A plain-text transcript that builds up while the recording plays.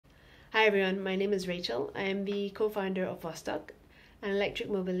Hi everyone, my name is Rachel. I am the co-founder of Vostok, an electric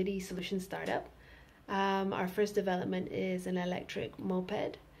mobility solution startup. Our first development is an electric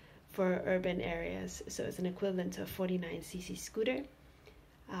moped for urban areas. So it's an equivalent to a 49cc scooter,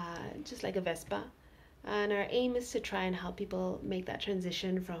 just like a Vespa. And our aim is to try and help people make that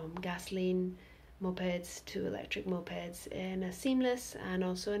transition from gasoline mopeds to electric mopeds in a seamless and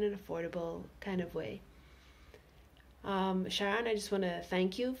also in an affordable kind of way. Sharon, I just want to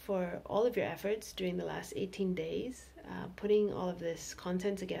thank you for all of your efforts during the last 18 days. Putting all of this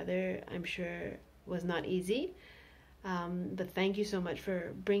content together, I'm sure, was not easy. But thank you so much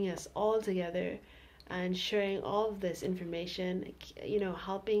for bringing us all together and sharing all of this information,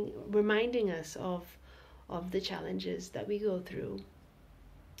 helping, reminding us of the challenges that we go through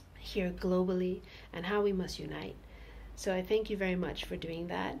here globally and how we must unite. So I thank you very much for doing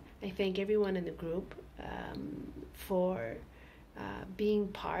that. I thank everyone in the group for being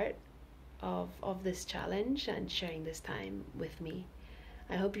part of this challenge and sharing this time with me.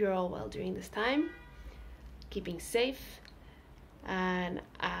 I hope you're all well during this time, keeping safe, and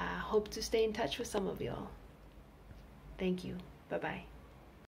I hope to stay in touch with some of y'all. Thank you. Bye-bye.